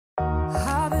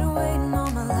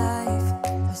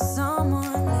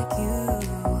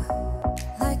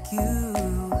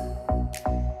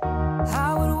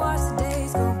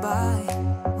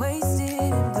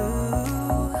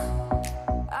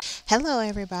Hello,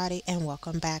 everybody, and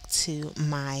welcome back to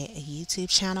my YouTube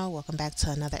channel. Welcome back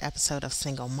to another episode of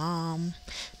Single Mom.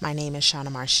 My name is Shauna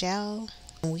Marshall,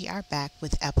 and we are back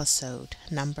with episode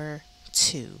number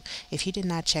 2. If you did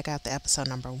not check out the episode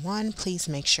number 1, please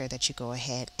make sure that you go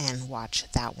ahead and watch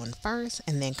that one first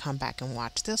and then come back and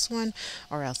watch this one,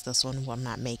 or else this one will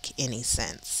not make any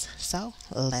sense. So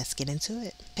let's get into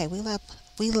it. Okay, we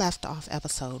left off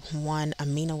episode 1.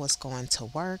 Amina was going to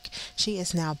work. She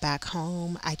is now back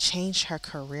home. I changed her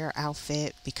career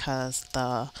outfit because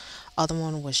the other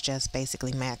one was just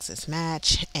basically Max's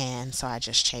match, and so I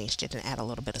just changed it and add a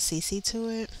little bit of CC to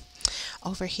it.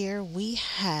 Over here we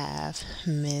have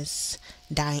Miss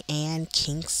Diane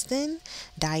Kingston.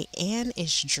 Diane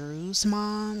is Drew's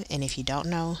mom, and if you don't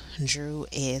know, Drew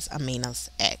is Amina's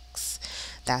ex.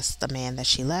 That's the man that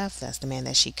she left. That's the man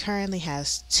that she currently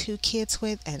has 2 kids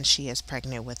with, and she is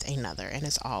pregnant with another, and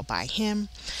it's all by him.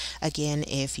 Again,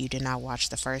 if you did not watch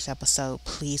the first episode,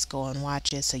 please go and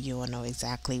watch it so you will know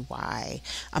exactly why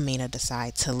Amina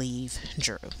decided to leave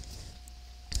Drew.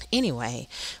 Anyway,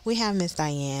 we have Miss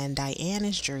Diane. Diane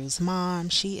is Drew's mom.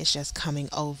 She is just coming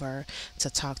over to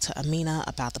talk to Amina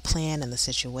about the plan and the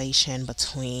situation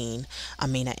between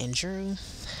Amina and Drew.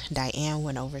 Diane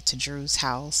went over to Drew's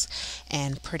house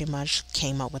and pretty much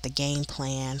came up with a game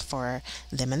plan for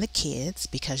them and the kids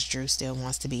because Drew still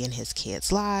wants to be in his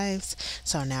kids' lives.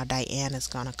 So now Diane is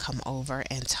going to come over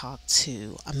and talk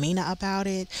to Amina about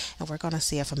it, and we're going to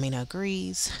see if Amina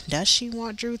agrees. Does she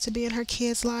want Drew to be in her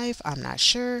kids' life? I'm not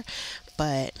sure,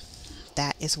 but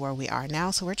that is where we are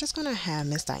now. So we're just going to have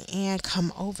Miss Diane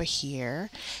come over here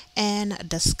and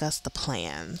discuss the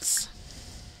plans.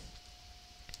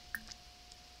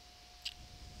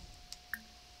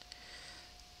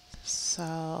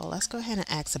 So let's go ahead and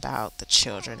ask about the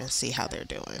children and see how they're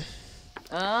doing.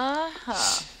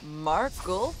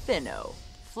 Markle Finno.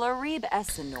 Florib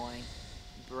Essenoi.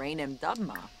 Brainham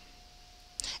Dubma.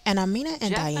 And Amina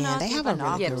and Diane, they have a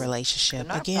really good Yes. relationship.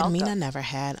 Bernard Again, Falca. Mina never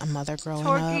had a mother growing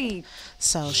up, Torgi.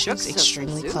 so she's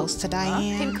extremely close to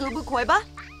Diane. Pinkubu Koiba.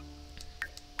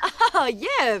 Ah,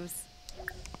 Yibs.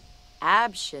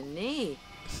 Abshani.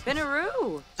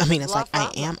 Finaroo. I mean, it's like, I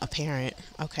Lafava. am a parent.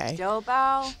 Okay.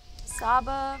 Dobao.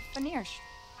 Saba Fanirsh.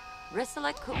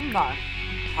 Risalek Kumbar.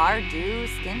 Hardu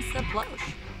Skinsa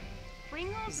Plosh.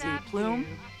 Z Plume.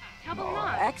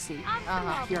 Exy.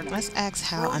 Here now. Let's ask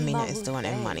how Amina is doing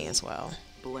in money as well.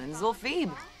 Blinzel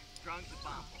Phoebe.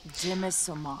 Jimis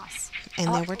Somas.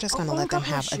 And then we're just going to let them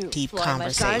have a deep Fly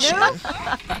conversation.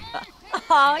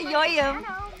 Ah, yoyum.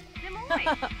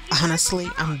 Honestly,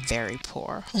 I'm very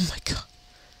poor. Oh my God.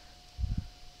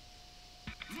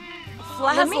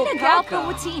 Flazzle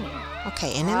Galpa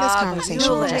Okay, and in this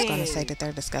conversation, we're just going to Yule. say that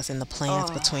they're discussing the plans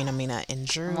between Amina and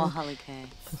Drew.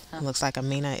 Looks like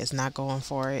Amina is not going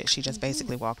for it. She just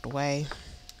basically walked away.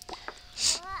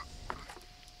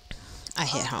 I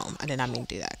hit home. I did not mean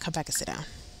to do that. Come back and sit down.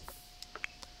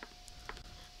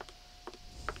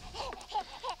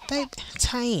 Babe,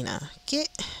 Taina,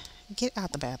 get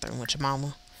out the bathroom with your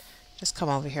mama. Just come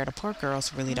over here. The poor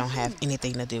girls really don't have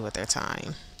anything to do with their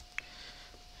time.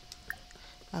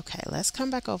 Okay, let's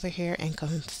come back over here and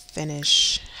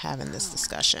finish having this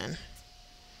discussion.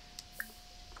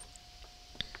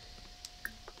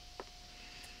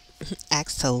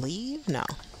 Asked to leave? No.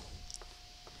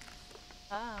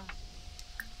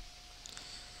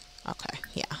 Okay,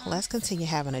 yeah. Let's continue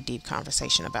having a deep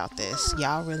conversation about this.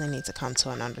 Y'all really need to come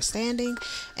to an understanding,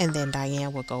 and then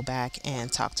Diane will go back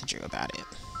and talk to Drew about it.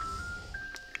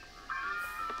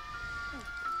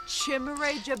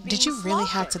 Did you really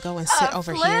have to go and sit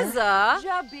over here?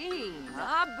 Jabi.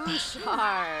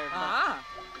 Abushar.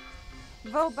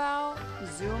 Vobao.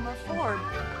 Zuma Ford.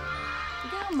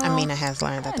 Amina has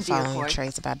learned that the following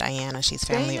traits about Diana: she's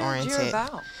family oriented.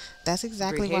 That's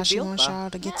exactly why she wants y'all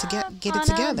to get it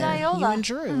together. You and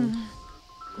Drew.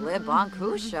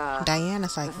 Libankusha.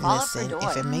 Diana's like, listen,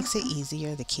 if it makes it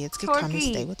easier, the kids could come and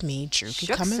stay with me. Drew could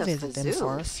come and visit them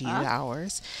for a few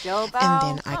hours, and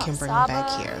then I can bring them back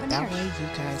here. That way you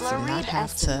guys do not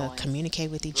have to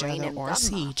communicate with each other or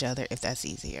see each other if that's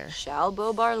easier.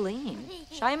 Shalbo Barleen.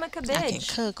 Shaima I can Cabbage.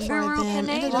 cook for them, and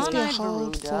it'll just be a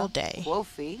whole full day.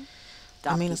 Wofi.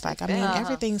 I mean, it's like,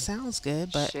 everything sounds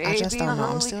good, but I just don't know.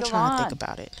 I'm still trying to think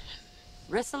about it.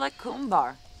 Risalek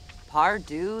Kumbar.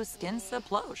 Pardu Skinsa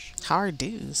Plosh. Hard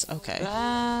dues, okay.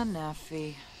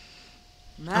 Nafi.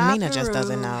 Amina just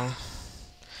doesn't know.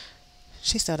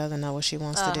 She still doesn't know what she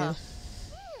wants to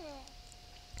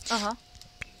do.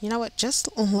 You know what?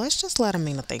 Let's just let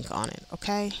Amina think on it,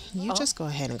 okay? You just go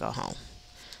ahead and go home.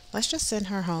 Let's just send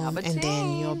her home, and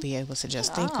then you'll be able to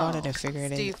just think on it and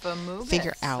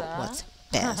figure out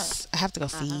Bess, I have to go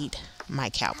feed my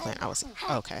cow plant.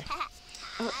 Okay.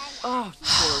 Oh,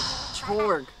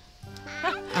 Chorg.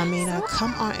 Amina,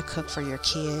 come on and cook for your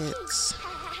kids.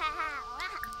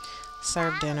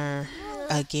 Serve dinner.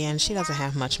 Again, she doesn't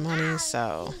have much money,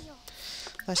 so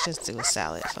let's just do a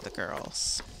salad for the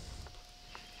girls.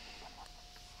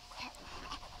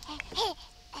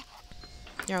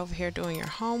 You're over here doing your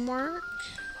homework.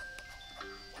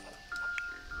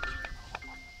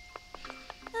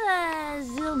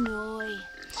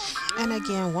 And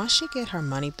again, once she get her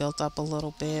money built up a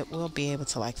little bit, we'll be able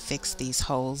to like fix these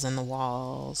holes in the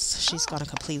walls. She's going to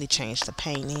completely change the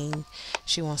painting.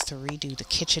 She wants to redo the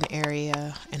kitchen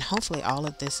area. And hopefully all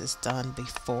of this is done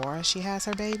before she has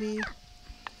her baby.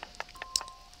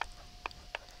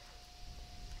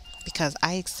 Because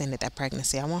I extended that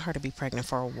pregnancy. I want her to be pregnant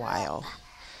for a while.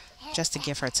 Just to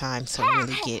give her time to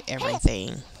really get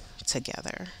everything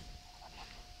together.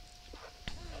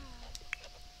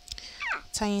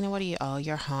 Taina, what are you? Oh,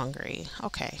 you're hungry.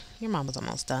 Okay, your mama's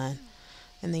almost done.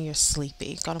 And then you're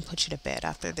sleepy. Gonna put you to bed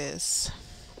after this.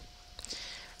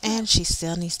 And she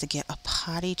still needs to get a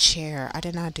potty chair. I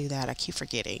did not do that. I keep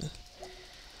forgetting.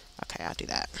 Okay, I'll do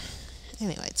that.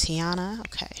 Anyway, Tiana,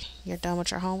 okay, you're done with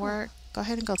your homework. Go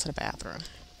ahead and go to the bathroom.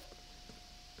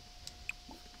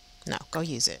 No, go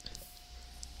use it.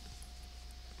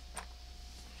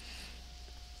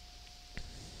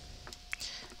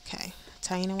 Okay.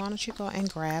 Taina, why don't you go and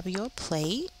grab your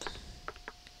plate?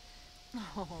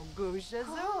 Oh, Gusha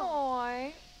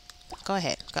Zoy. Go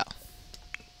ahead, go.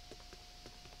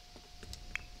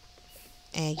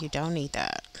 And you don't need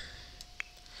that.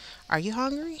 Are you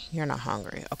hungry? You're not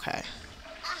hungry. Okay.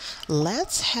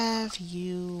 Let's have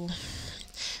you...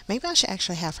 Maybe I should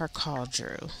actually have her call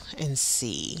Drew and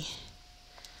see.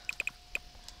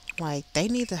 Like, they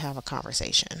need to have a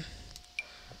conversation.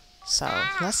 So,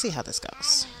 let's see how this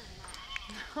goes.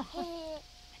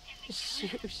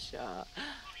 Shusha.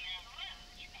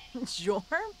 Jorp?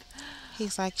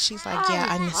 She's like, yeah,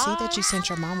 I see that you sent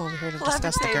your mom over here to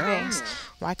discuss the girls.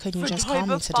 Why couldn't you just call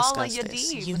me to discuss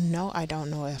this? You know I don't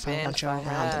know if I want you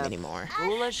around them anymore.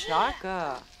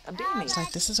 It's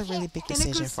like, this is a really big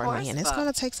decision for me, and it's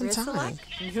going to take some time.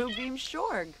 He's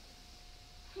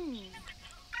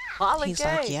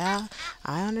like, yeah,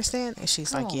 I understand. And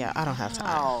she's like, yeah, I don't have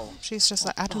time. She's just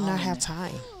like, I do not have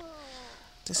time.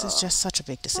 This is just such a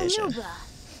big decision.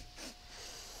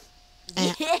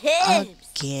 And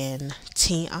again,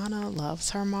 Tiana loves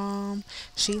her mom.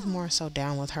 She's more so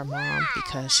down with her mom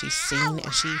because she's seen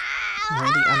and she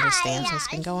really understands what's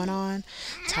been going on.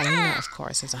 Taina, of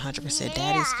course, is 100%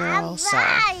 daddy's girl. So,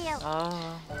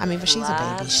 I mean, but she's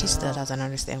a baby. She still doesn't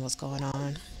understand what's going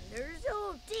on.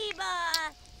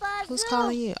 Who's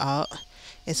calling you? Oh,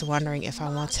 it's wondering if I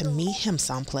want to meet him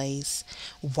someplace.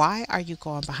 Why are you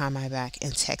going behind my back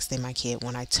and texting my kid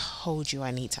when I told you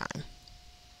I need time?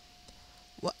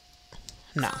 What?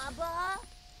 No.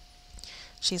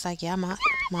 She's like, yeah, mom,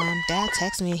 dad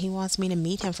texted me and he wants me to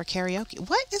meet him for karaoke.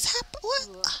 What is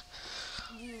happening? What?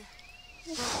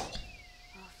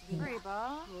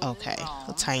 Okay,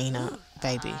 Taina,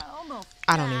 baby,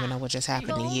 I don't even know what just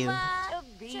happened to you.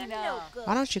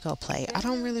 Why don't you go play? I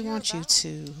don't really want you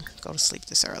to go to sleep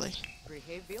this early.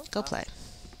 Go play.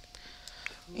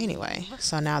 Anyway,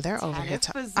 so now they're over here.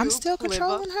 I'm still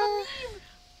controlling her?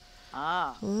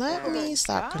 Let me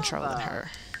stop controlling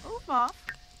her. I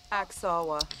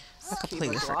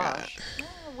completely forgot.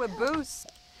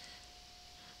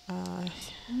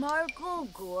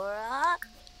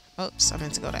 Oops, I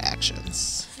meant to go to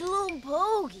actions. Don't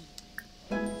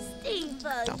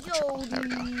control. There we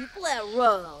go.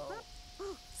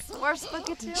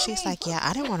 She's like, yeah,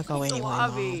 I didn't want to go anyway,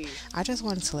 Mom. I just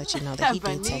wanted to let you know that he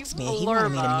did text me and he wanted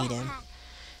me to meet him.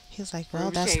 He was like,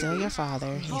 well, that's still your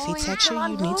father. If he texts you,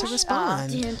 you need to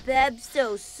respond. It's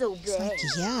like,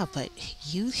 yeah, but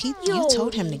you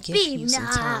told him to give you some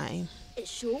time.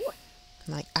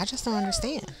 Like, I just don't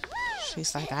understand.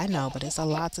 She's like, I know, but it's a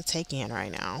lot to take in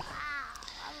right now.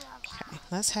 Okay,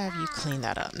 let's have you clean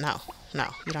that up. No,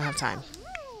 you don't have time.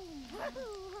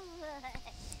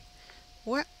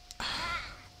 What?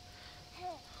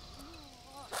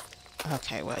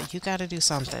 Okay, well, you got to do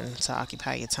something to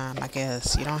occupy your time, I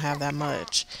guess. You don't have that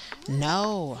much.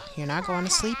 No, you're not going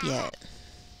to sleep yet.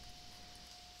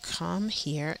 Come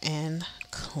here and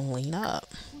clean up.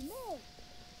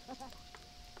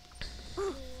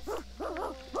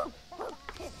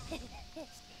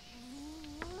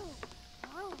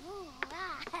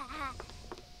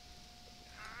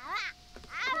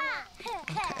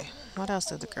 Okay, what else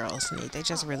do the girls need? They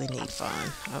just really need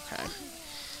fun. Okay.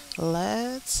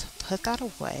 Let's put that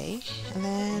away, and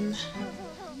then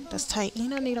Does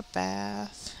Taina need a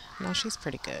bath? No, she's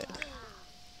pretty good.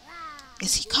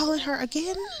 Is he calling her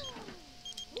again?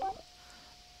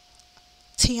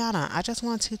 Tiana, I just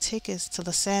won 2 tickets to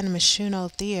the San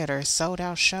Myshuno Theater sold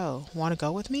out show. Want to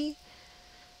go with me?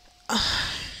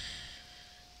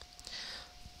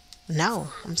 No,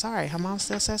 I'm sorry. Her mom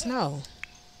still says no.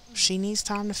 She needs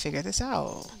time to figure this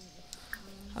out.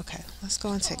 Okay, let's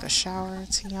go and take a shower,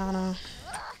 Tiana.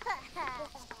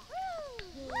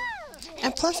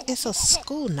 And plus, it's a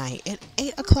school night at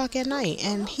 8 o'clock at night,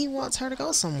 and he wants her to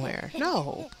go somewhere.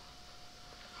 No.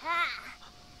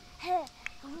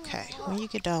 Okay, when you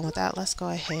get done with that, let's go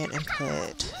ahead and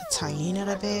put Taina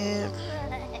to bed.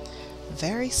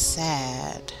 Very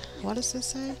sad. What does this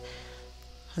say?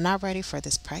 I'm not ready for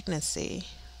this pregnancy.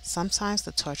 Sometimes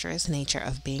the torturous nature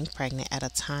of being pregnant at a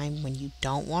time when you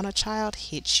don't want a child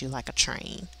hits you like a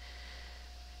train.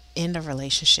 End of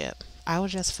relationship. I will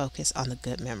just focus on the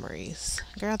good memories.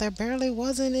 Girl, there barely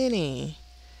wasn't any.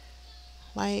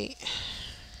 Like,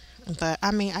 but I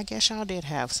mean, I guess y'all did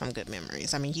have some good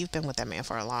memories. I mean, you've been with that man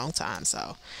for a long time,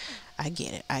 so I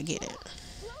get it. I get it.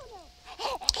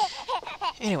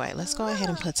 Anyway, let's go ahead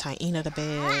and put Taina to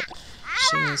bed.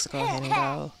 She needs to go ahead and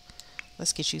go.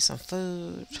 Let's get you some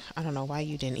food. I don't know why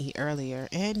you didn't eat earlier.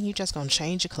 And you just gonna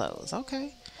change your clothes.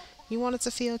 Okay. You wanted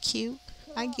to feel cute.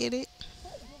 I get it.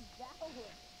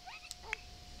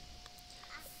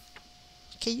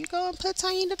 Can you go and put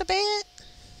Taina to bed?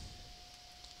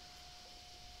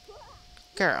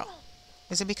 Girl,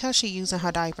 is it because she using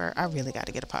her diaper? I really got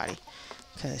to get a potty.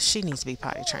 Because she needs to be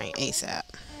potty trained ASAP.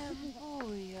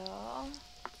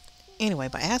 Anyway,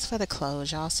 but as for the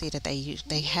clothes, y'all see that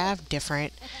they have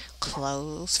different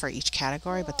clothes for each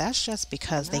category, but that's just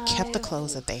because they kept the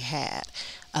clothes that they had.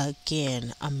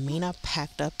 Again, Amina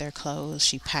packed up their clothes.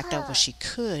 She packed up what she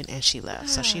could and she left.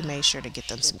 So she made sure to get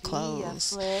them some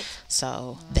clothes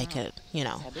so they could,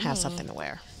 have something to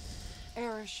wear.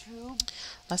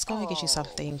 Let's go and get you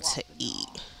something to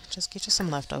eat. Just get you some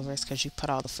leftovers because you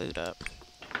put all the food up.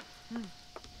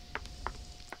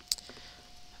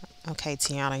 Okay,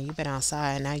 Tiana, you've been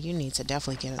outside. Now you need to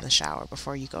definitely get in the shower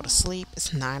before you go to sleep.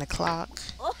 It's 9 o'clock.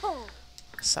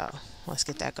 So let's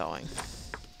get that going.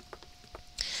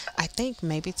 I think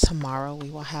maybe tomorrow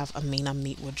we will have Amina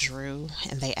meet with Drew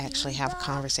and they actually have a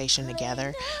conversation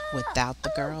together without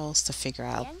the girls to figure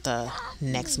out the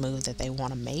next move that they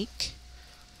want to make.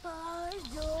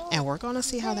 And we're going to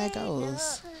see how that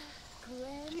goes.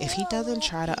 If he doesn't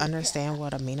try to understand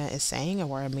what Amina is saying and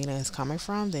where Amina is coming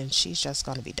from, then she's just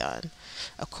going to be done.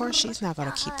 Of course, she's not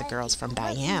going to keep the girls from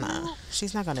Diana.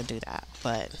 She's not going to do that.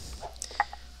 But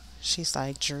she's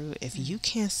like, Drew, if you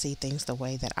can't see things the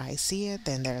way that I see it,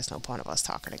 then there's no point of us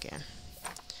talking again.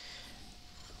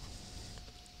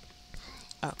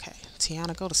 Okay,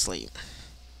 Tiana, go to sleep.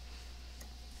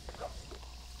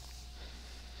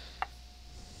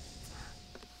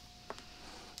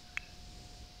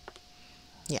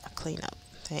 Yeah, clean up.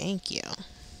 Thank you.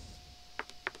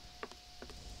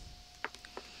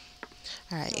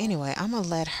 Alright, anyway, I'm going to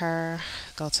let her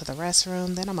go to the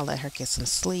restroom. Then I'm going to let her get some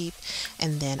sleep.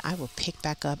 And then I will pick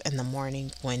back up in the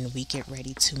morning when we get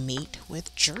ready to meet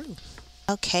with Drew.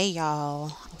 Okay,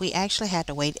 y'all. We actually had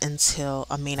to wait until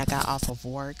Amina got off of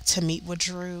work to meet with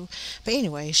Drew. But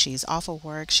anyway, she's off of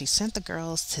work. She sent the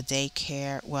girls to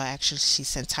daycare. Well, actually, she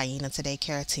sent Taina to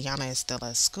daycare. Tiana is still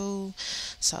at school.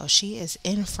 So she is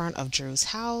in front of Drew's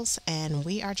house. And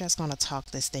we are just going to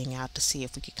talk this thing out to see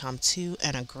if we can come to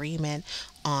an agreement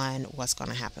on what's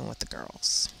going to happen with the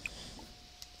girls.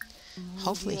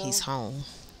 Hopefully he's home.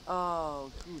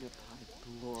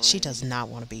 She does not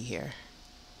want to be here.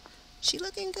 She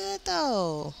looking good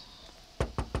though.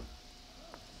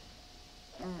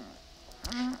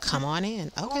 Come on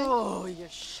in. Okay.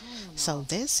 So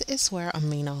this is where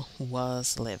Amina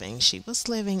was living. She was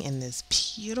living in this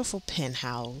beautiful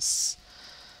penthouse.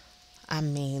 I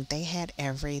mean, they had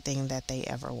everything that they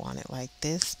ever wanted. Like,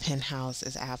 this penthouse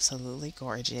is absolutely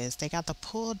gorgeous. They got the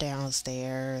pool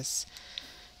downstairs.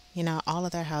 All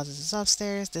of their houses is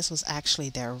upstairs. This was actually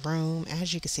their room.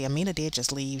 As you can see, Amina did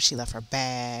just leave. She left her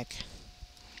bag.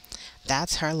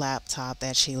 That's her laptop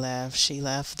that she left. She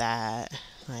left that.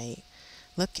 Like,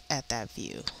 look at that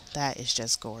view. That is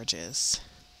just gorgeous.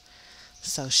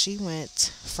 So she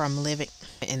went from living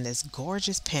in this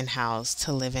gorgeous penthouse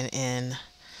to living in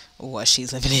what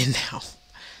she's living in now.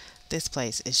 This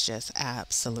place is just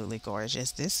absolutely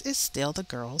gorgeous. This is still the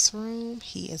girls' room.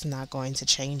 He is not going to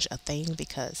change a thing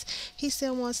because he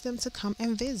still wants them to come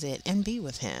and visit and be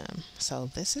with him. So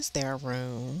this is their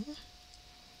room.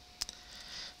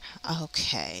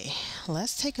 Okay,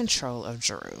 let's take control of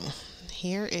Drew.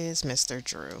 Here is Mr.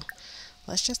 Drew.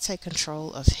 Let's just take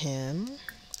control of him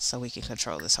so we can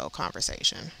control this whole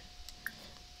conversation.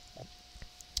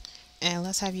 And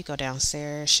let's have you go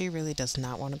downstairs. She really does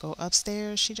not want to go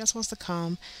upstairs. She just wants to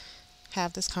come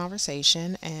have this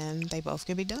conversation and they both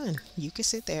can be done. You can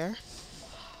sit there.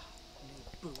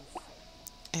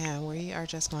 And we are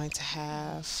just going to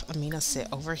have Amina sit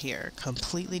over here,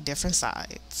 completely different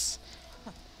sides.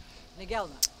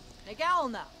 Nigelna.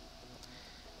 Nigelna.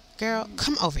 Girl,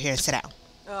 come over here and sit down.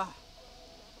 Ugh.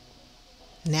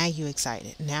 Now you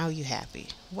excited. Now you happy.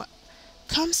 What?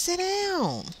 Come sit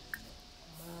down.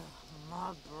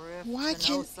 My breath. Why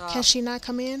can she not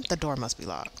come in? The door must be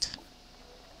locked.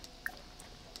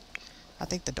 I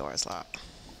think the door is locked.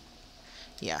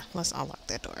 Yeah, let's unlock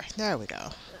that door. There we go.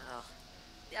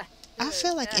 I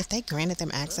feel like if they granted them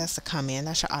access to come in,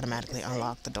 that should automatically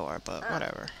unlock the door, but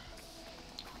whatever.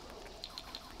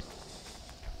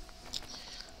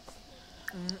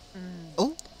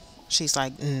 Oh, she's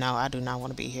like, no, I do not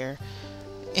want to be here.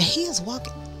 And he is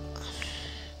walking.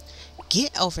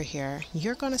 Get over here.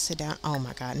 You're going to sit down. Oh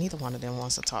my God, neither one of them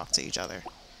wants to talk to each other.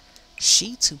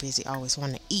 She too busy always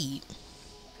wanting to eat.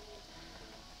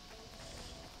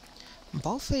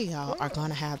 Both of y'all are going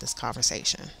to have this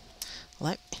conversation.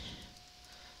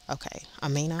 Okay,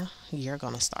 Amina, you're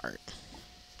going to start.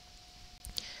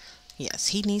 Yes,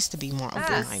 he needs to be more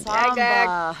open-minded.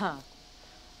 Samba.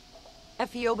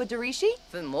 Efioba Darishi?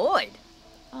 Vermoid.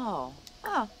 Oh.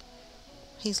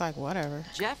 He's like, whatever.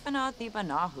 Jeffana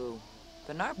Thibanahu.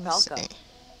 Benar Let's Pelka. see.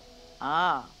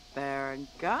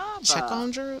 Bergaba. Check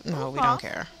on Drew? No, we don't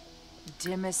care.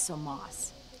 Dimis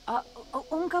Somas.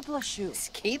 Unka Blashu.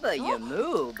 Skiba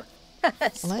Yamoob.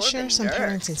 Let's share some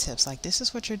parenting tips. Like, this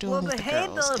is what you're doing with the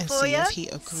girls and see if he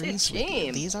agrees with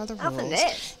you. These are the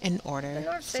rules in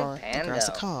order for the girls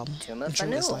to calm.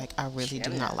 Drew is like, I really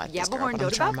do not like this girl, but I'm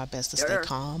trying my best to stay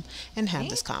calm and have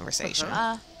this conversation.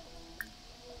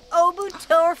 Obu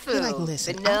Torfu. You're like,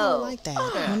 listen, I don't like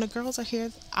that. When the girls are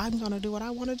here, I'm going to do what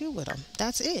I want to do with them.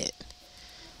 That's it.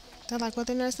 They're like, well,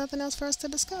 then there's nothing else for us to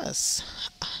discuss.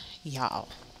 Y'all.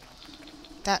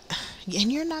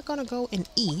 And you're not going to go and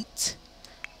eat.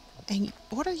 And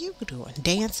what are you doing?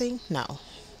 Dancing? No.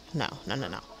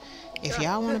 If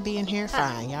y'all want to be in here,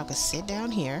 fine. Y'all can sit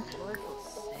down here.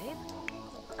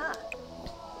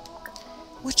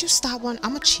 Would you stop one?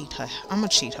 I'm going to cheat her. I'm going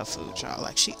to cheat her food, y'all.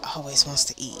 Like, she always wants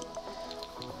to eat.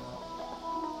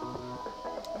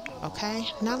 Okay?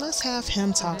 Now let's have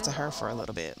him talk to her for a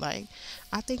little bit. Like,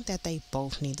 I think that they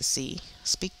both need to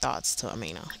speak thoughts to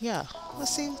Amina. Yeah.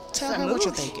 Let's see. Tell her what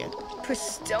you're thinking.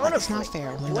 Like, it's not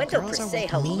fair. When the girls are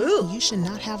with me, you should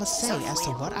not have a say as to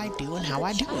what I do and how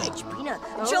I do it.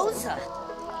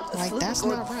 Like, that's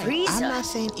not right. I'm not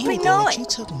saying anything that you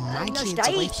took my kids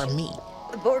away from me.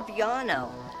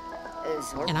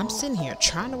 And I'm sitting here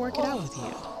trying to work it out with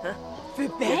you.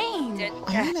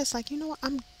 I mean, it's like, you know what?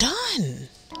 I'm done.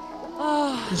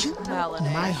 You broke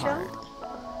my heart.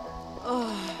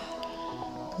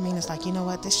 I mean, it's like, you know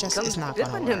what? This just is not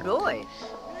going to work.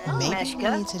 Maybe we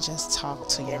need to just talk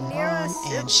to your mom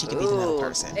and she could be the middle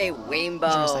person.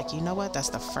 Drew's like, you know what? That's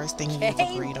the first thing you've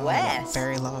agreed on in a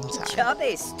very long time.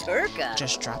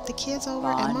 Just drop the kids over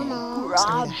at my mom's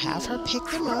and either have her pick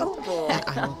them up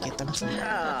and I will get them from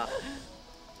her.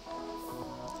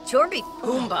 Chorby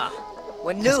Pumbaa.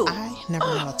 Because I never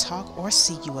want to talk or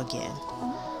see you again.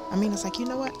 I mean, it's like, you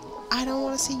know what? I don't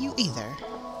want to see you either.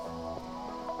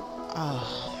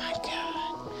 Oh my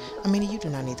God. I mean, you do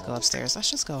not need to go upstairs.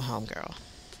 Let's just go home, girl.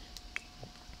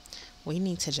 We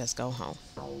need to just go home.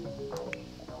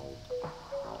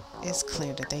 It's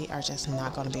clear that they are just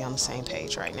not going to be on the same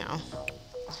page right now.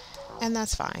 And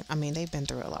that's fine. I mean, they've been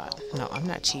through a lot. No, I'm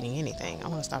not cheating anything. I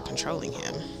want to stop controlling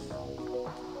him.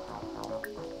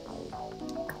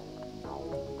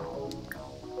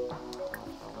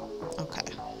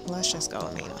 Okay, let's just go,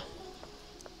 Amina.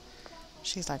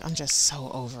 She's like, I'm just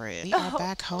so over it. We are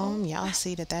back home. Y'all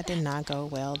see that did not go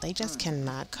well. They just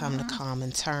cannot come to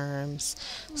common terms.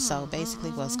 So basically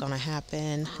what's going to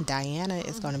happen, Diana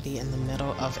is going to be in the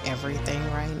middle of everything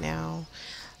right now.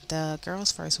 The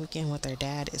girls' first weekend with their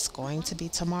dad is going to be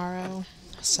tomorrow.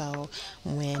 So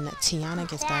when Tiana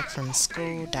gets back from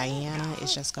school, Diana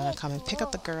is just going to come and pick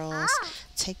up the girls,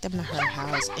 take them to her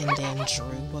house, and then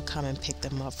Drew will come and pick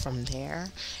them up from there.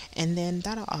 And then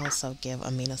that'll also give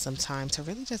Amina some time to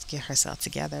really just get herself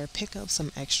together, pick up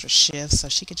some extra shifts so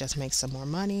she could just make some more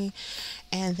money.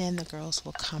 And then the girls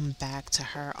will come back to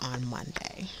her on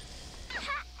Monday.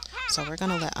 So we're going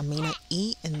to let Amina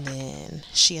eat, and then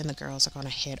she and the girls are going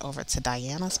to head over to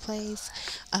Diana's place.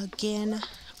 Again,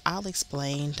 I'll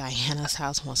explain Diana's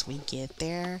house once we get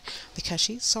there because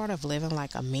she's sort of living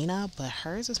like Amina, but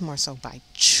hers is more so by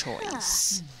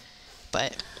choice.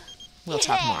 But we'll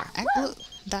talk more. Look,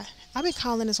 I've been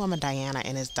calling this woman Diana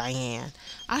and it's Diane.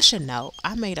 I should know.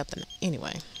 I made up the.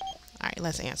 Anyway. Alright,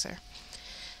 let's answer.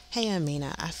 Hey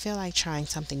Amina, I feel like trying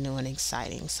something new and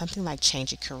exciting. Something like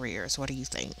changing careers. What do you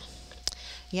think?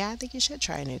 Yeah, I think you should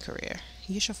try a new career.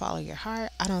 You should follow your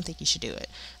heart. I don't think you should do it.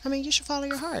 I mean, you should follow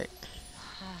your heart.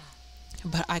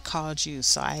 But I called you,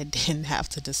 so I didn't have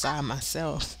to decide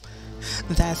myself.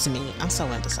 That's me. I'm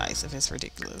so indecisive. It's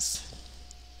ridiculous.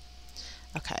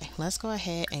 Okay, let's go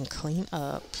ahead and clean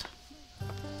up.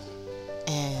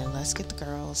 And let's get the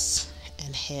girls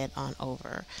and head on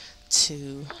over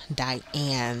to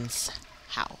Diane's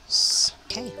house.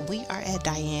 Okay, we are at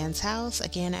Diane's house.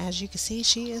 Again, as you can see,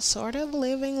 she is sort of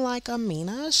living like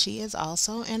Amina. She is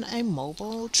also in a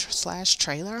mobile slash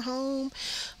trailer home.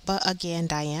 But again,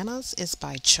 Diana's is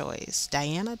by choice.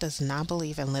 Diana does not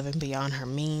believe in living beyond her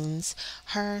means.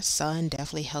 Her son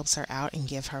definitely helps her out and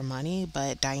give her money,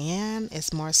 but Diane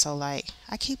is more so like,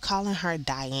 I keep calling her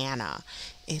Diana.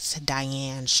 It's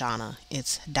Diane, Shauna.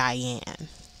 It's Diane.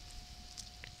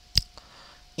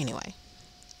 Anyway,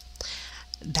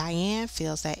 Diane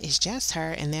feels that it's just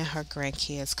her and then her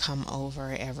grandkids come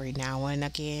over every now and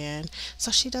again. So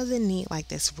she doesn't need like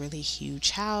this really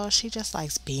huge house. She just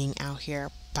likes being out here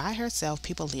by herself.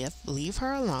 People leave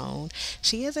her alone.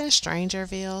 She is in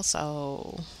Strangerville,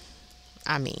 so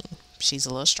I mean, she's a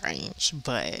little strange,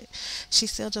 but she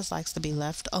still just likes to be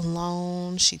left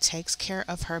alone. She takes care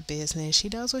of her business. She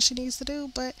does what she needs to do,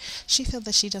 but she feels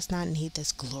that she does not need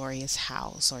this glorious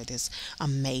house or this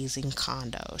amazing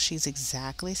condo. She's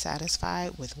exactly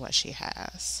satisfied with what she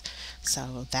has.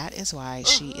 So that is why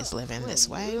she is living this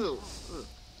way.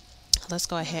 Let's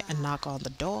go ahead and knock on the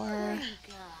door.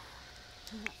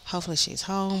 Hopefully she's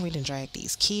home. We didn't drag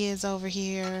these kids over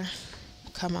here.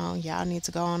 Come on, y'all need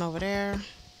to go on over there.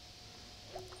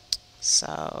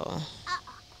 So,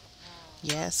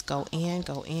 yes, go in,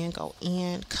 go in, go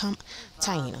in. Come,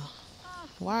 Taina.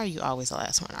 Why are you always the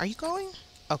last one? Are you going?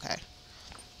 Okay.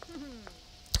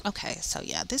 Okay, so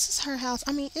yeah, this is her house.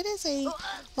 I mean, it is a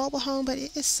mobile home, but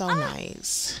it is so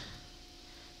nice.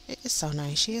 It is so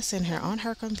nice. She is in here on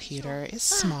her computer. It's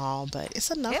small, but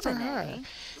it's enough for her.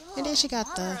 And then she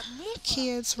got the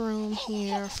kids' room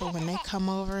here for when they come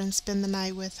over and spend the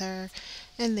night with her.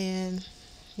 And then,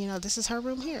 you know, this is her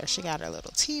room here. She got her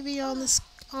little TV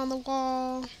on the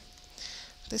wall.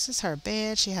 This is her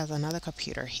bed. She has another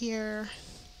computer here.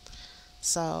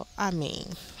 So, I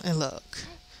mean, and look,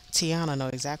 Tiana know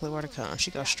exactly where to come.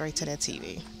 She goes straight to that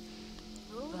TV.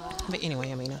 But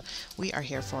anyway, Amina, we are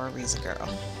here for a reason,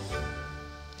 girl.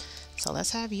 So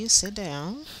let's have you sit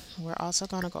down. We're also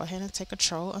going to go ahead and take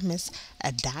control of Miss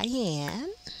Diane.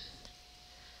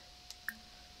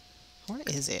 Where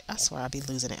is it? I swear I'll be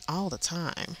losing it all the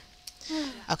time.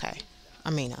 Okay,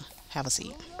 Amina, have a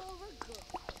seat.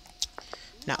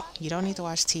 No, you don't need to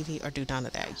watch TV or do none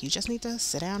of that. You just need to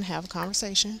sit down and have a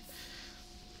conversation.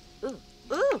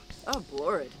 I'm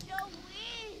bored.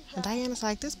 And Diana's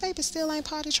like, this baby still ain't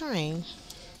potty trained.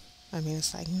 I mean,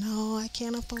 it's like, no, I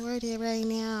can't afford it right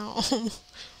now.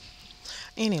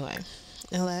 Anyway,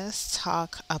 let's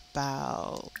talk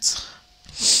about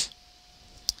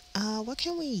what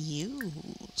can we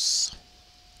use?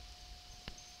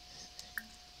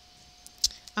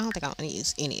 I don't think I want to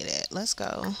use any of that. Let's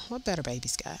go. What better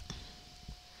babies got?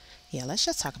 Yeah, let's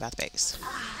just talk about the babies.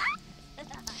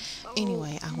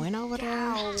 Anyway, I went over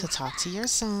there to talk to your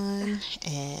son,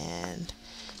 and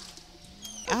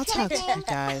I'll talk to you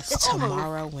guys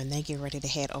tomorrow when they get ready to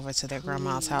head over to their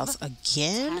grandma's house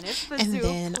again. And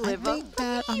then I think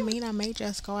that Amina may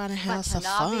just go out and have some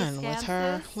fun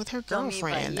with her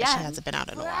girlfriend that she hasn't been out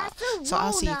in a while. So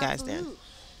I'll see you guys then.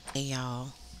 Hey y'all,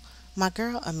 my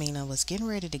girl Amina was getting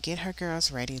ready to get her girls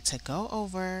ready to go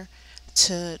over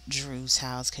to Drew's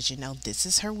house because you know this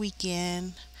is her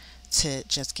weekend to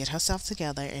just get herself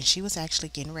together, and she was actually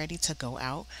getting ready to go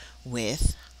out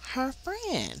with her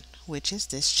friend, which is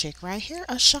this chick right here,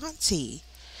 Ashanti.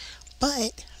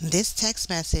 But this text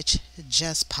message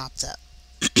just popped up.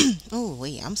 Oh,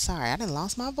 wait, I'm sorry. I done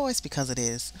lost my voice because of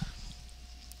this.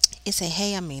 It said,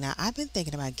 hey, Amina, I've been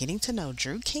thinking about getting to know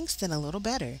Drew Kingston a little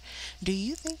better. Do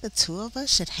you think the two of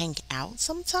us should hang out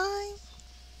sometime?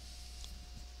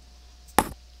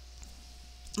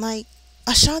 Like,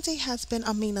 Ashanti has been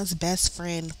Amina's best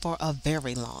friend for a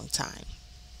very long time.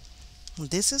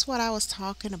 This is what I was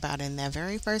talking about in that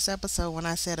very first episode when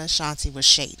I said Ashanti was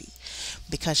shady,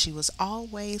 because she was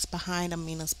always behind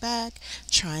Amina's back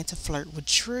trying to flirt with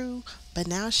Drew, but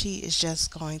now she is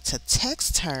just going to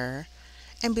text her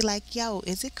and be like, yo,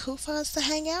 is it cool for us to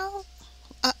hang out?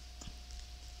 Uh,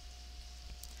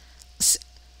 s-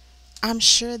 I'm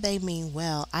sure they mean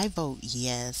well. I vote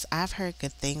yes. I've heard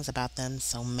good things about them,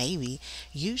 so maybe.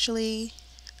 Usually,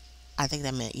 I think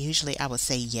that meant usually I would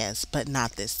say yes, but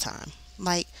not this time.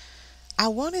 Like, I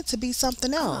want it to be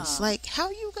something else. Like, how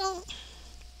you going?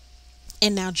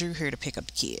 And now Drew here to pick up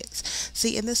the kids.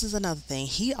 See, and this is another thing.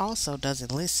 He also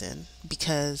doesn't listen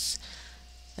because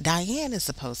Diane is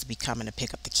supposed to be coming to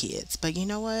pick up the kids. But you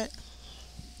know what?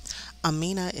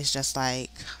 Amina is just like,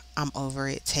 I'm over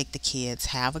it. Take the kids.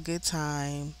 Have a good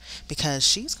time. Because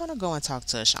she's going to go and talk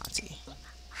to Ashanti.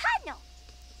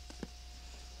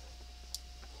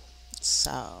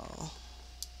 So,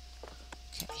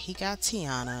 okay, he got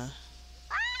Tiana.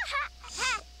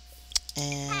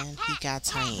 And he got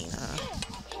Taina.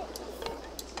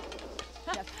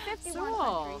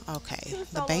 So, Okay,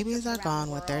 the babies are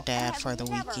gone with their dad for the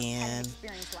weekend.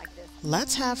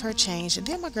 Let's have her change. And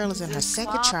then my girl is in her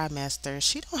second trimester.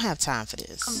 She don't have time for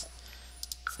this.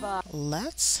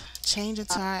 Let's change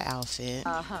into our outfit.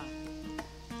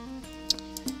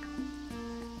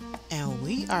 And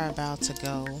we are about to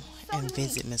go and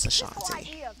visit Miss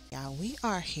Ashanti. Yeah, we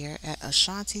are here at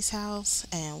Ashanti's house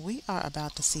and we are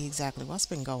about to see exactly what's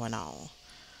been going on.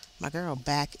 My girl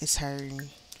back is hurting.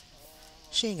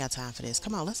 She ain't got time for this.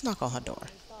 Come on, let's knock on her door.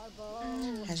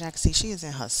 As y'all can see, she is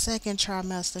in her second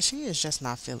trimester. She is just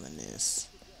not feeling this.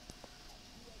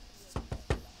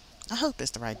 I hope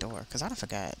it's the right door, because I done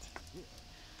forgot.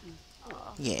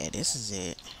 Yeah, this is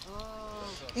it.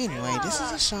 Anyway, this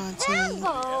is Ashanti.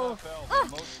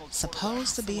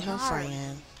 Supposed to be her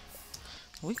friend.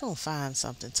 We gonna find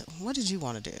something to... What did you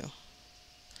want to do?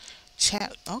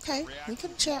 Chat. Okay, we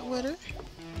can chat with her.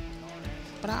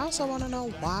 But I also want to know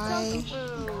why...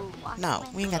 No,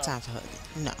 we ain't got time for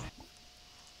hugging. No.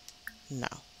 No.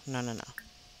 No, no, no.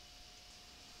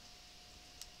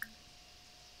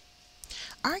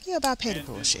 Argue about petty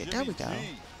bullshit. There we go.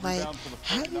 Like,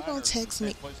 how you gonna text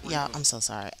me? Y'all, I'm so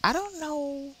sorry. I don't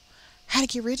know how to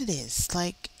get rid of this.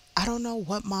 Like, I don't know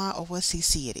what mod or what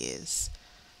CC it is.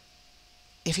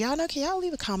 If y'all know, can y'all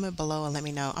leave a comment below and let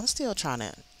me know? I'm still trying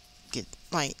to get,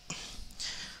 like,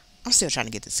 I'm still trying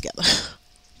to get this together.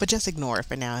 But just ignore it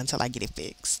for now until I get it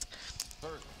fixed.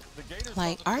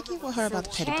 Like, argue with her about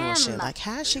the petty bullshit. Like,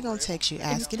 how is she gonna text you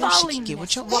asking if she can get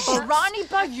with your ex?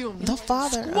 The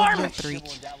father of your 3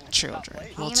 children.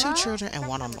 Well, 2 children and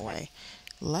 1 on the way.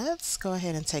 Let's go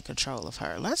ahead and take control of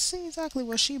her. Let's see exactly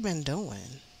what she been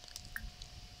doing.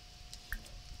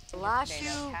 What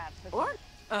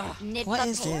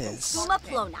is this?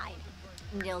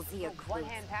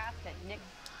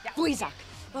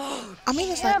 I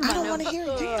mean, it's like, I don't want to hear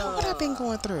it. You know what I've been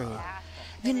going through.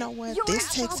 You know what?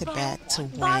 This takes it back to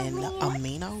when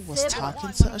Amina was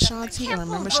talking to Ashanti. And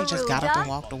remember, she just got up and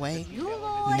walked away.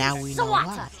 Now we know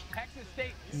why.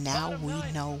 Now we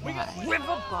know why.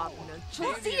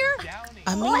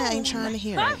 Amina ain't trying to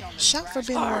hear it. Shout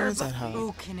forbidden words at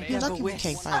her. You're lucky we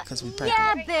can't fight because we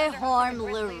pregnant.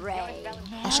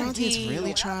 Ashanti is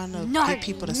really trying to get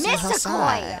people to see her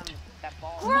side.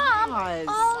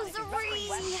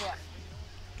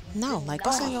 No, like,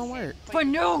 this ain't gonna work.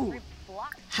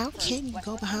 How can you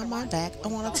go behind my back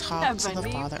and want to talk to the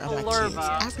father of my kids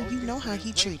after you know how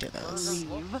he treated us?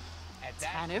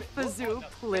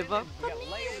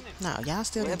 No, y'all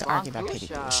still need to argue about petty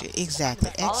bullshit.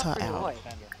 Exactly. X her out.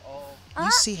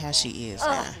 You see how she is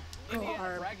now.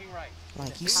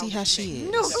 Like, you see how she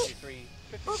is.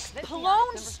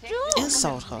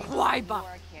 Insult her.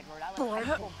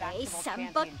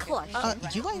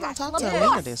 You ain't gonna talk to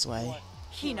Amina this way.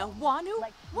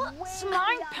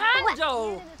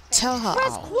 Tell her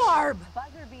off.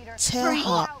 Tell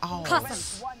her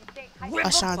off.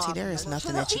 Ashanti, there is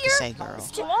nothing that you can say, girl.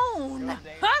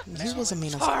 You was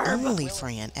Amina's only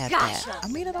friend at that.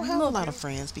 Amina don't have a lot of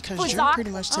friends because Drew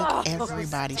pretty much took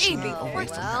everybody she knew away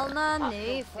from her.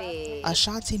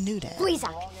 Ashanti knew that.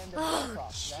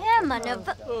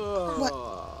 What?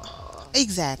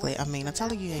 Exactly, Amina. Tell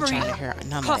her you ain't trying to hear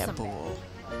none of that bull.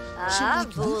 She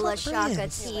like, we were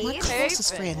friends. My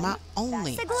closest friend, my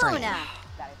only friend.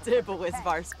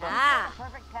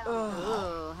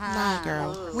 Nah,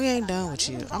 girl, we ain't done with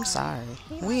you. I'm sorry.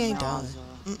 We ain't done.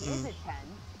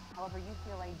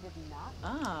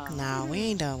 Nah, we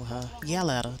ain't done with her. Yell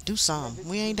at her. Do something.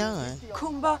 We ain't done.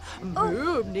 Kumba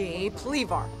Mubni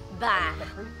Plivar. Bah.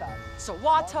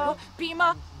 Sawata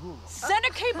Bima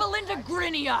Seneca Belinda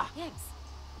Grinia.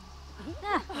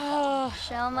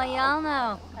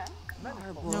 Shelmayano.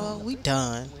 No, we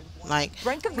done. Like,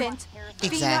 Brankavint.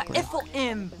 exactly. Ifel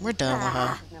Im. We're done with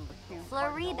her.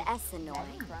 Florib Essenoi.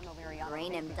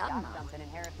 Rainim Dugma.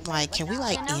 Like, can we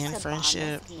like end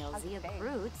friendship?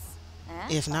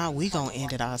 If not, we gonna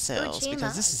end it ourselves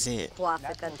because this is it.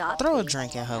 Throw a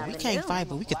drink at her. We can't fight,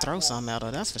 but we could throw something at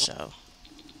her. That's for sure.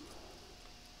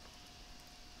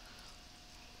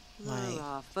 Like,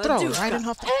 throw it right in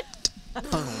her face.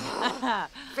 Boom.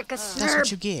 That's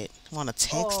what you get. Want to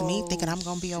text me thinking I'm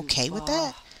gonna be okay with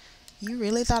that? You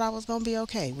really thought I was gonna be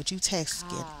okay with you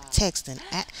texting?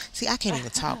 See, I can't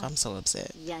even talk. I'm so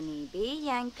upset.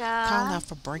 Calling out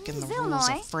for breaking the rules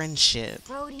of friendship.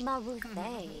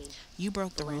 You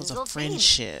broke the rules of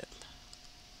friendship.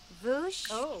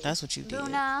 That's what you did.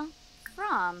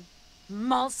 From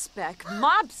Malspec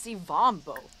Mopsy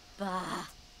Vombo. Bah.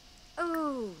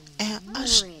 Ooh. And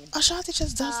Ashanti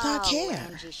just does not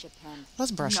care.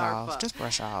 Let's brush off. Just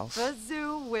brush off.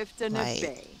 Bazoo Wifton Like,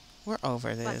 Bay. we're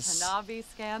over this. Patanavi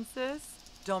Scansis.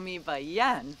 Domi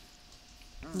Bayen.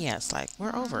 Yes, like,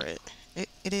 we're over it.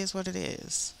 It is what it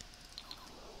is.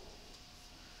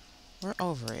 We're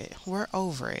over it. We're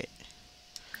over it.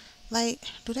 Like,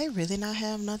 do they really not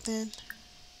have nothing?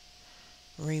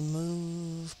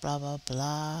 Remove, blah, blah,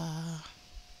 blah.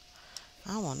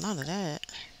 I don't want none of that.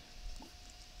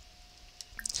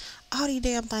 All these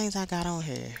damn things I got on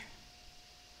here.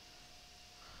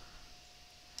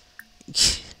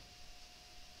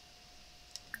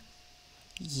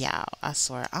 Y'all, I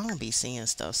swear, I don't be seeing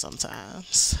stuff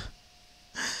sometimes.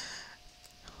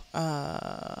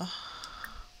 Nah,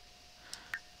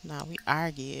 we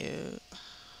argued.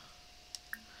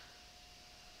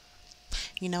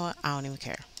 You know what? I don't even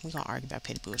care. We gonna argue about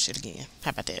petty bullshit again. How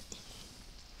about that?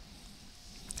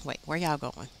 Wait, where y'all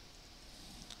going?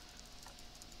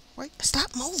 Wait,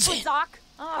 stop moving. Doc.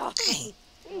 Dang.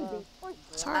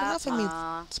 It's hard enough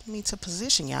for me to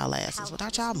position y'all asses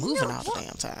without y'all moving all the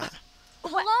damn time.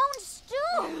 Clone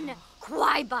Stoon.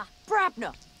 Quaiba.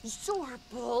 Brabna.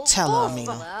 Zorbull. Tell her,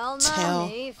 Amina. Well, Tell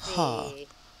Nani, her.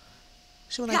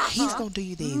 She was like, he's gonna do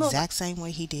you the exact same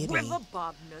way he did me.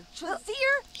 Rivabobna.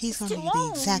 Chazir. He's gonna do you the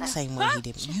exact same way he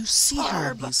did me. You see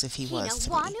how abusive he was to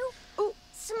me.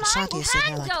 Ashanti is sitting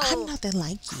here like, I'm nothing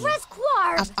like you.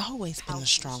 I've always been a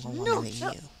stronger woman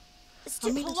than you.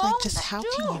 Amina's like, just how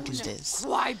can you do this?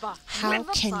 How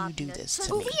can you do this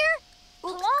to me?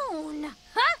 Clone.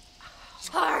 Huh?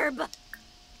 Charb.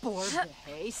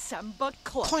 Borbehe Semba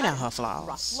Club. Point out her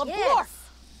flaws. Yes.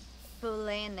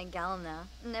 Bule Nagalna.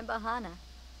 Nebahana.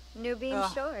 Nubin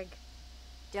Shorg.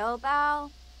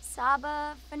 Dobao.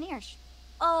 Saba Fanirsh.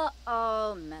 Oh,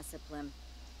 Messaplim.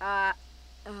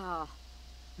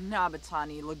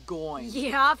 Nabatani Lagoin.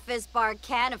 Yafis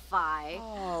Barcanify.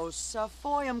 Oh,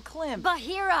 Safoyam Klim.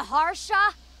 Bahira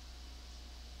Harsha.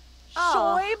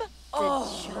 Shoib.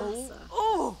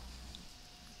 Oh.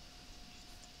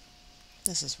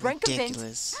 This is Rankavint.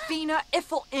 ridiculous. Fina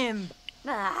Ifel Imb.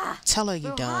 Tell her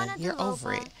you're done. You're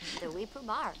over it.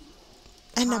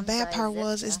 And the bad part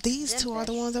was, is these two are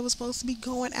the ones that were supposed to be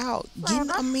going out,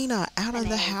 getting Amina out of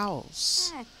the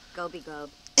house. Gobi Gob.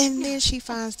 And then she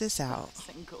finds this out.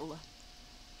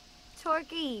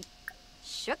 Torky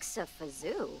Shuksa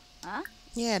Fazoo, huh?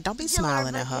 Yeah, don't be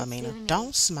smiling at her, Amina.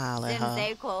 Don't smile at her.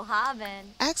 Simse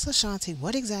Haven. Ask Ashanti,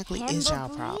 what exactly is y'all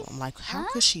problem? Like, how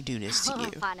could she do this to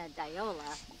you?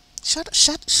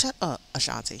 Shut up,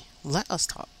 Ashanti. Let us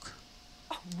talk.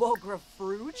 Wogra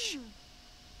Fruge.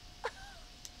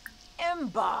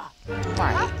 Imba.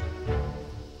 Right.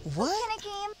 What?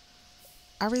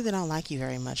 I really don't like you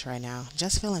very much right now.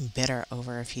 Just feeling bitter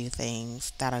over a few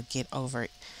things that I'll get over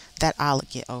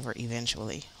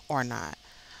eventually, or not.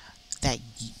 That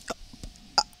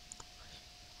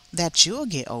you'll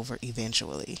get over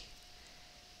eventually.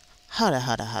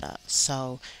 Hudda.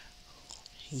 So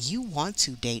you want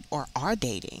to date or are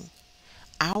dating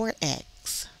our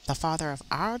ex, the father of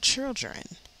our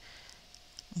children,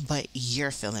 but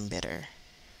you're feeling bitter.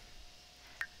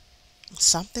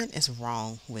 Something is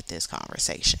wrong with this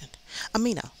conversation.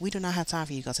 Amina, we do not have time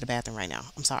for you to go to the bathroom right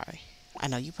now. I'm sorry. I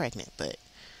know you're pregnant, but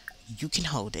you can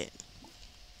hold it.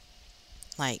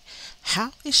 Like,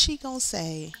 how is she gonna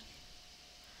say,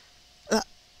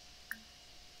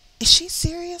 is she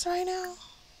serious right now?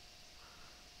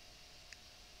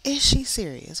 Is she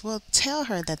serious? Well, tell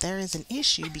her that there is an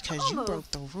issue because you broke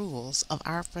the rules of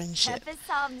our friendship.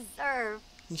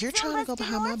 You're trying to go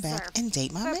behind my back and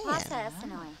date my man.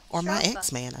 Or my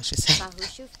ex-man, I should say.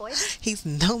 He's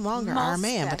no longer our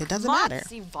man, but it doesn't matter.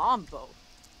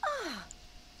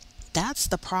 That's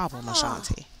the problem,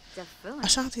 Ashanti. The food.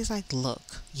 Ashanti's like, look,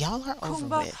 y'all are over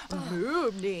Kumba, with.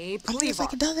 Moobney, Amina's like,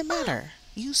 Pleaver. it doesn't matter.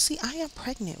 You see, I am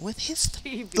pregnant with his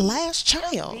TV. last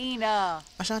child. Vina.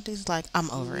 Ashanti's like, I'm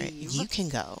over it. Leave. You can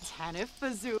go. Tanif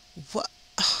Fazoo. What?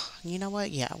 You know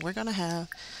what? Yeah, we're gonna have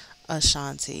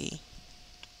Ashanti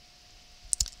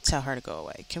tell her to go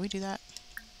away. Can we do that?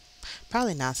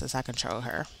 Probably not, since I control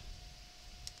her.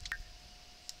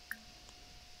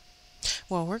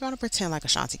 Well, we're gonna pretend like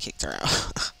Ashanti kicked her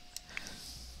out.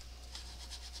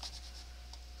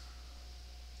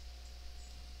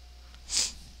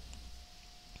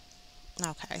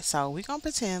 Okay, so we're gonna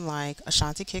pretend like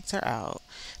Ashanti kicked her out.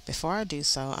 Before I do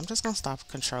so, I'm just gonna stop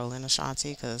controlling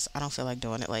Ashanti because I don't feel like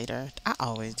doing it later. I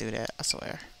always do that, I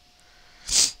swear.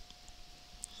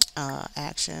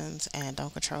 Actions and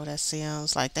don't control that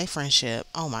Sims. Like, they friendship,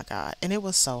 oh my god. And it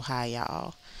was so high,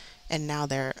 y'all. And now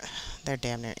they're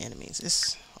damn near enemies.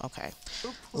 It's okay.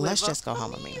 Let's just go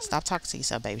home with me. Stop talking to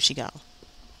yourself, baby. She gone.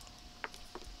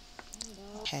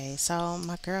 Okay, so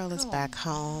my girl is back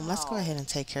home. Let's go ahead and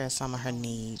take care of some of her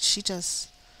needs. She just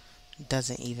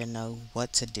doesn't even know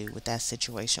what to do with that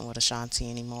situation with Ashanti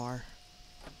anymore.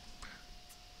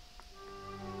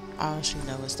 All she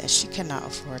knows is that she cannot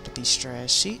afford to be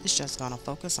stressed. She is just going to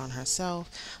focus on herself,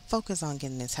 focus on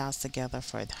getting this house together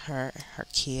for her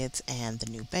kids, and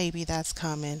the new baby that's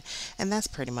coming. And that's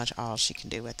pretty much all she can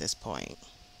do at this point.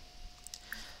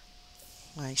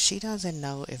 Like, she doesn't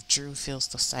know if Drew feels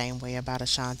the same way about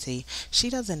Ashanti. She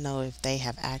doesn't know if they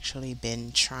have actually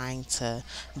been trying to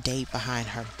date behind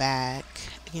her back.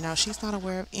 You know, she's not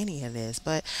aware of any of this.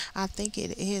 But I think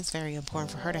it is very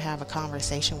important for her to have a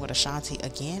conversation with Ashanti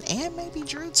again, and maybe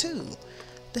Drew too,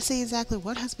 to see exactly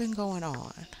what has been going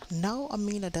on. No,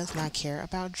 Amina does not care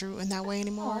about Drew in that way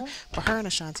anymore. But her and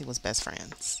Ashanti was best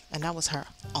friends, and that was her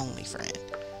only friend.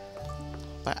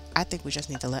 But I think we just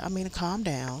need to let Amina calm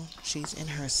down. She's in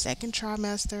her second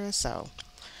trimester, so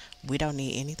we don't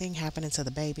need anything happening to the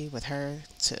baby with her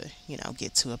to,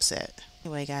 get too upset.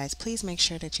 Anyway, guys, please make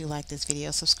sure that you like this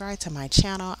video. Subscribe to my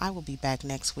channel. I will be back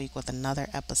next week with another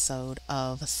episode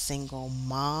of Single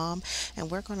Mom.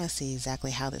 And we're going to see exactly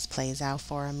how this plays out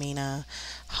for Amina.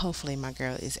 Hopefully, my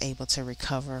girl is able to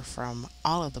recover from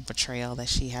all of the betrayal that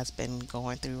she has been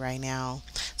going through right now.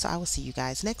 So I will see you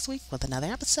guys next week with another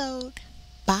episode.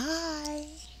 Bye.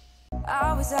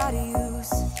 I was out of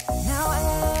use.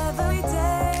 Now every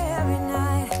day